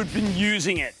anyone who had been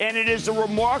using it. And it is a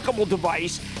remarkable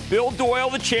device. Bill Doyle,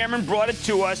 the chairman, brought it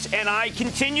to us. And I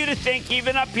continue to think,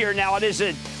 even up here now, it is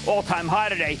an all-time high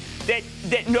today, that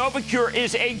NovoCure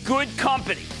is a good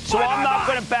company. So I'm not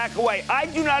going to back away. I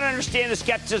do not understand the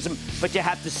skepticism, but you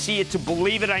have to see it to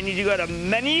believe it. I need to go to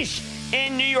Manish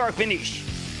in New York. Manish.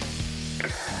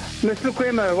 Mr.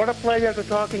 Cramer, what a pleasure to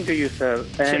talking to you, sir.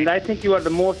 And I think you are the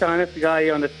most honest guy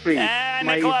on the street. I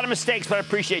make a lot of mistakes, but I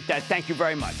appreciate that. Thank you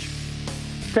very much.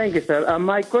 Thank you, sir.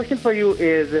 My question for you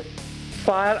is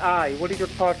FireEye. What are your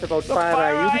thoughts about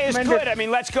FireEye? FireEye is good. I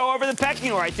mean, let's go over the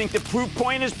pecking order. I think the proof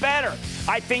point is better.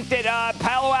 I think that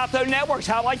Palo Alto Networks,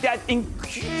 how like that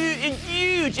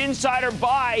huge insider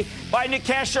buy by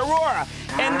Nikesh Arora.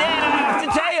 And then I have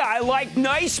to tell you, I like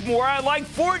NICE more, I like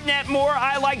Fortinet more,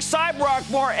 I like CyberArk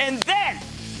more, and then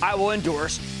I will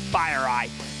endorse FireEye.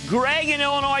 Greg in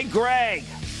Illinois. Greg.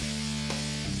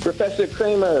 Professor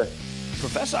Cramer.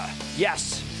 Professor,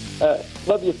 yes.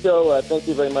 Love your show. Thank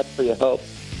you very much for your help.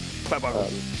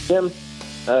 Bye-bye.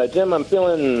 Jim, I'm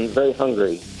feeling very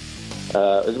hungry.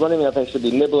 I was wondering if I should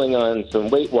be nibbling on some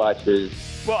Weight Watchers.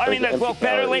 Well, I mean,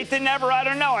 better late than never. I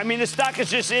don't know. I mean, the stock is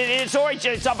just, it's orange.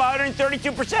 It's up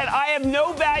 132%. I have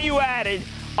no value added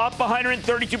up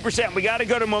 132%. We got to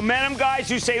go to momentum guys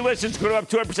who say, listen, it's going to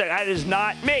go up 200%. That is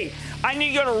not me. I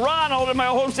need to go to Ronald in my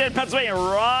home state of Pennsylvania.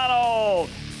 Ronald.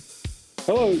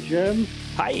 Hello, Jim.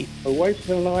 Hi. My wife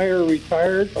and I are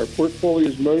retired. Our portfolio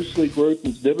is mostly growth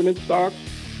and dividend stocks,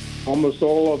 almost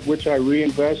all of which I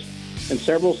reinvest, and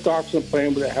several stocks I'm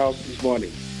playing with the house's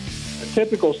money. A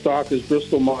typical stock is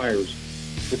Bristol Myers.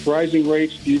 With rising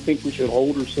rates, do you think we should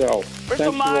hold or sell?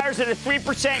 Bristol Myers at a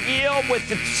 3% yield with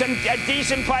a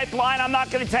decent pipeline. I'm not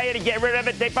going to tell you to get rid of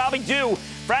it. They probably do.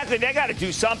 Frankly, they got to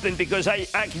do something because I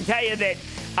can tell you that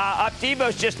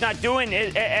Opdivo's just not doing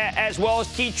it as well as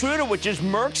Keytruda, which is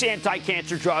Merck's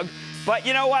anti-cancer drug. But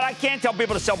you know what? I can't tell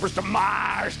people to sell Bristol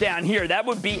Myers down here. That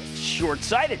would be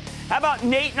short-sighted. How about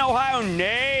Nate in Ohio?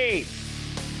 Nate.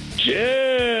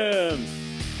 Jim.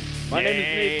 My name is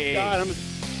Nate Scott.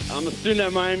 I'm a student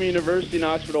at Miami University in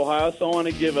Oxford, Ohio, so I want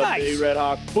to give a big Red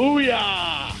Hawk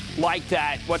booyah! Like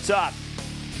that. What's up?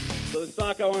 So the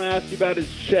stock I want to ask you about is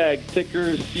Chegg,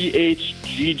 ticker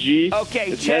CHGG.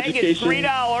 Okay, it's Chegg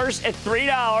at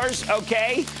 $3.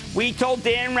 Okay, we told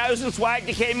Dan Rosenzweig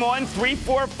that came on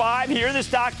 345. Here the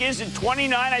stock is at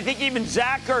 29. I think even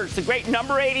Zach Ertz, the great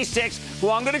number 86, who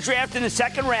I'm going to draft in the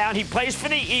second round. He plays for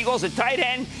the Eagles, a tight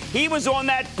end. He was on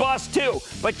that bus too.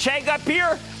 But Chegg up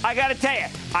here, I got to tell you,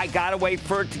 I got to wait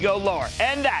for it to go lower.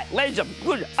 And that, ladies and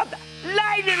gentlemen, up the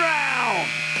lightning round.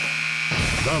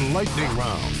 The lightning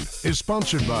round is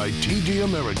sponsored by TD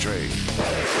Ameritrade.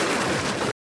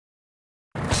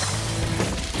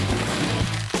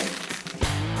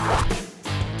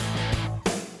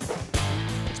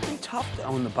 It's been tough to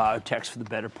down the biotechs for the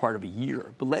better part of a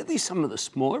year, but lately some of the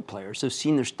smaller players have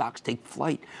seen their stocks take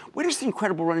flight. Witness the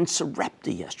incredible run in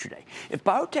Sarepta yesterday. If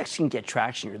biotechs can get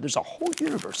traction here, there's a whole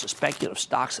universe of speculative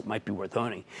stocks that might be worth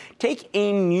owning. Take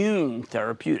Immune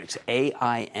Therapeutics,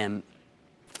 AIMT.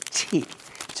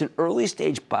 It's an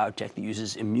early-stage biotech that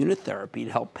uses immunotherapy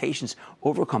to help patients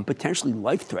overcome potentially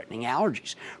life-threatening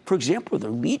allergies. For example,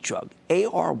 their lead drug,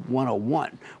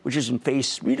 AR101, which is in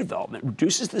phase 3 development,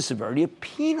 reduces the severity of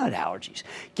peanut allergies.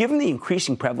 Given the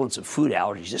increasing prevalence of food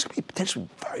allergies, this could be a potentially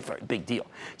very, very big deal.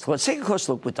 So let's take a close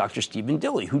look with Dr. Stephen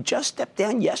Dilley, who just stepped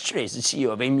down yesterday as the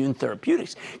CEO of Immune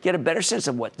Therapeutics, get a better sense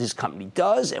of what this company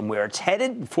does and where it's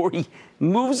headed before he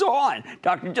moves on.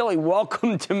 Dr. Dilley,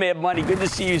 welcome to Mad Money. Good to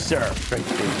see you, sir. Great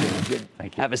to be here. Good.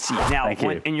 Thank you. Have a seat. Now, Thank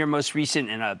you. In your most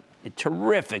recent and a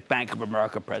terrific Bank of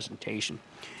America presentation,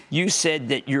 you said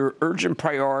that your urgent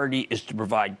priority is to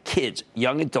provide kids,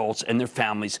 young adults, and their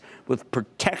families with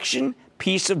protection,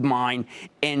 peace of mind,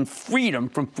 and freedom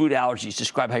from food allergies.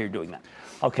 Describe how you're doing that.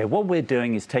 Okay, what we're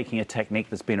doing is taking a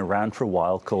technique that's been around for a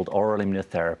while called oral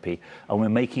immunotherapy, and we're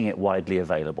making it widely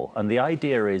available. And the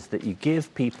idea is that you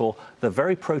give people the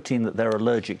very protein that they're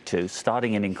allergic to,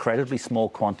 starting in incredibly small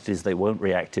quantities they won't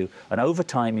react to, and over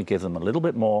time you give them a little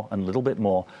bit more and a little bit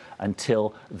more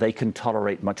until they can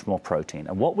tolerate much more protein.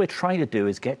 And what we're trying to do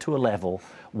is get to a level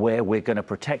where we're going to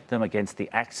protect them against the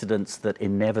accidents that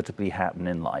inevitably happen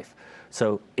in life.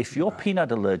 So if you're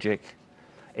peanut allergic,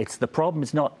 the problem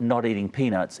is not eating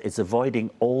peanuts, it's avoiding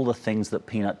all the things that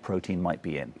peanut protein might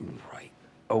be in. Right.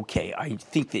 Okay, I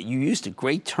think that you used a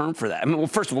great term for that. I mean, well,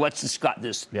 first of all, let's discuss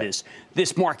this. Yeah.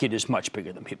 This market is much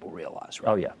bigger than people realize,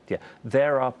 right? Oh, yeah.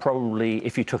 There are probably,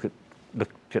 if you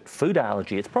look at food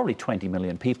allergy, it's probably 20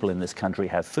 million people in this country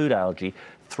have food allergy.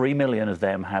 3 million of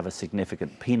them have a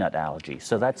significant peanut allergy.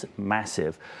 So that's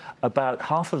massive. About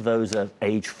half of those are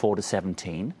age 4 to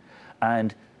 17.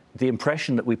 And the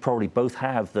impression that we probably both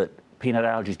have that peanut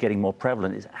allergy is getting more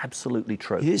prevalent is absolutely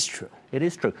true. It is true. It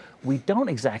is true. We don't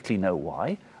exactly know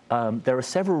why. There are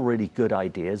several really good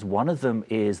ideas. One of them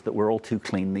is that we're all too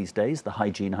clean these days, the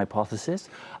hygiene hypothesis.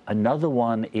 Another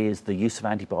one is the use of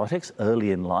antibiotics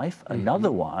early in life. Mm-hmm.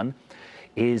 Another one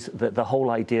is that the whole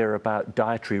idea about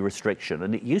dietary restriction.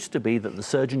 And it used to be that the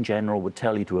Surgeon General would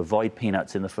tell you to avoid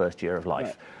peanuts in the first year of life.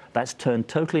 Right. That's turned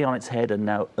totally on its head, and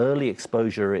now early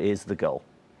exposure is the goal.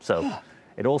 So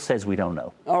it all says we don't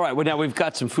know. All right. Well, now we've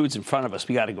got some foods in front of us.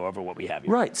 We got to go over what we have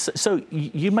here. Right. So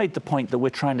you made the point that we're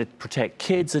trying to protect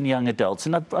kids and young adults.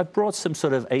 And I've brought some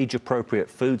sort of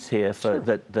age-appropriate foods here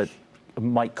that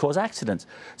might cause accidents.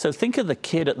 So think of the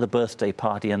kid at the birthday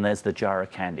party and there's the jar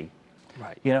of candy.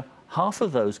 Right. You know, half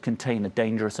of those contain a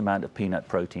dangerous amount of peanut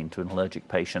protein to an allergic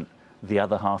patient. The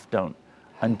other half don't.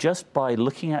 And just by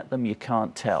looking at them, you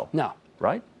can't tell. No.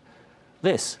 Right?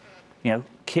 This. You know,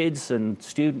 kids and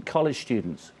college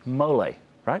students, mole,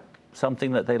 right?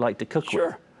 Something that they like to cook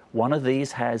with. One of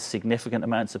these has significant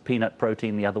amounts of peanut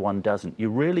protein, the other one doesn't. You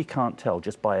really can't tell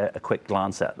just by a quick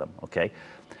glance at them, okay?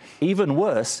 Even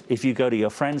worse, if you go to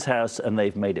your friend's house and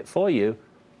they've made it for you,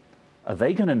 are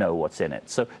they going to know what's in it?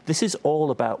 So this is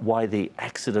all about why the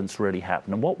accidents really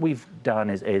happen. And what we've done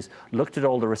is looked at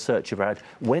all the research about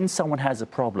when someone has a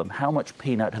problem, how much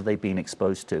peanut have they been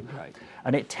exposed to? Right.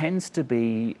 And it tends to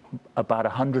be about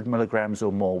 100 milligrams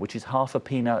or more, which is half a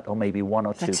peanut or maybe 1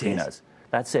 or 2 peanuts.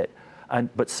 That's it.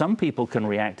 But some people can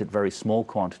react at very small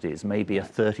quantities, maybe a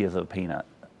 30th of a peanut.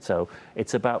 So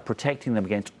it's about protecting them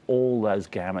against all those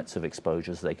gamuts of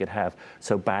exposures they could have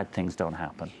so bad things don't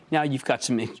happen. Now, you've got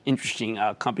some interesting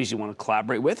companies you want to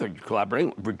collaborate with, or you're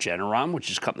collaborating with Regeneron,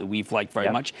 which is a company we've liked very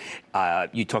much.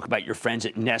 You talk about your friends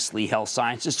at Nestle Health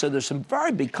Sciences. So there's some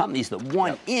very big companies that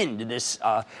want into this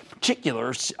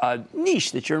particular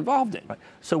niche that you're involved in. Right.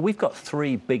 So we've got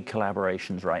 3 big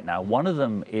collaborations right now. One of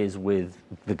them is with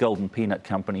the Golden Peanut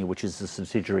Company, which is a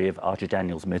subsidiary of Archer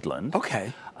Daniels Midland.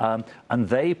 Okay. And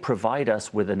they provide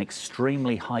us with an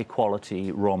extremely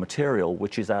high-quality raw material,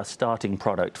 which is our starting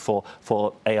product for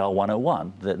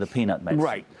AR101, the peanut medicine.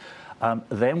 Right.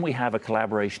 Then we have a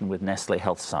collaboration with Nestle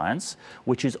Health Science,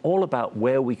 which is all about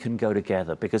where we can go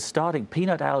together. Because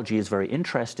peanut allergy is very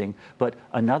interesting, but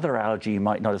another allergy you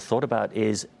might not have thought about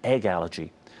is egg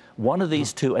allergy. One of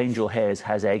these 2 angel hairs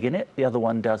has egg in it, the other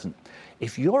one doesn't.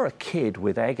 If you're a kid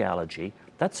with egg allergy,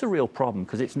 that's a real problem,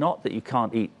 because it's not that you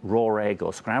can't eat raw egg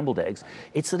or scrambled eggs.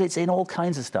 It's that it's in all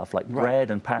kinds of stuff, like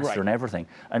bread and pasta and everything.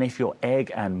 And if you're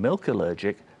egg and milk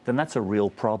allergic, then that's a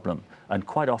real problem. And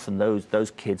quite often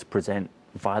those kids present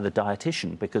via the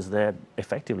dietitian because they're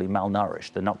effectively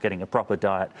malnourished. They're not getting a proper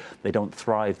diet. They don't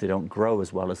thrive. They don't grow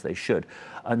as well as they should.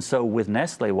 And so with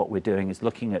Nestle, what we're doing is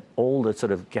looking at all the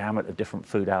sort of gamut of different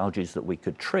food allergies that we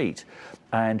could treat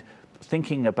and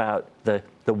thinking about the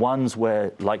ones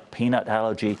where, like peanut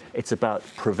allergy, it's about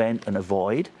prevent and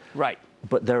avoid. Right.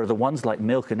 But there are the ones like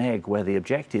milk and egg where the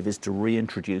objective is to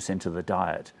reintroduce into the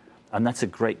diet. And that's a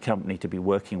great company to be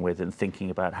working with and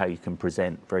thinking about how you can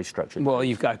present very structured. Well,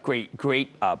 you've got great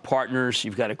partners.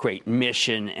 You've got a great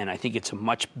mission, and I think it's a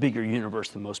much bigger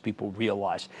universe than most people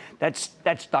realize. That's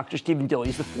Dr. Stephen Dilley.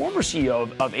 He's the former CEO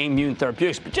of Immune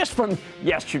Therapeutics, but just from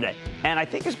yesterday. And I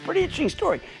think it's a pretty interesting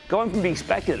story, going from being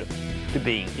speculative to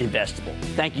being investable.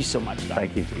 Thank you so much, Doc.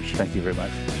 Thank you. Thank you very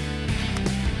much.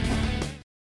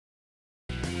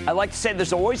 I like to say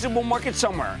there's always a bull market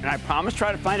somewhere, and I promise to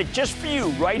try to find it just for you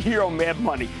right here on Mad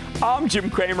Money. I'm Jim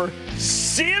Cramer.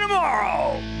 See you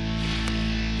tomorrow.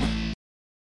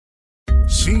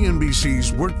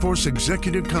 CNBC's Workforce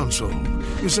Executive Council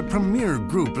is a premier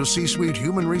group of C-suite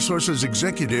human resources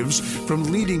executives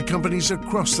from leading companies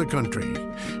across the country.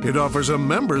 It offers a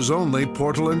members-only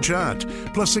portal and chat,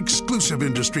 plus exclusive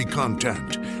industry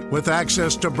content, with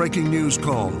access to breaking news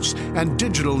calls and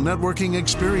digital networking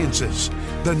experiences.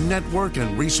 The network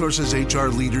and resources HR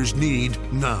leaders need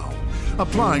now.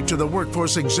 Apply to the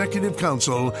Workforce Executive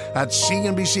Council at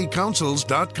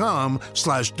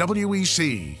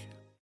cnbccouncils.com/WEC.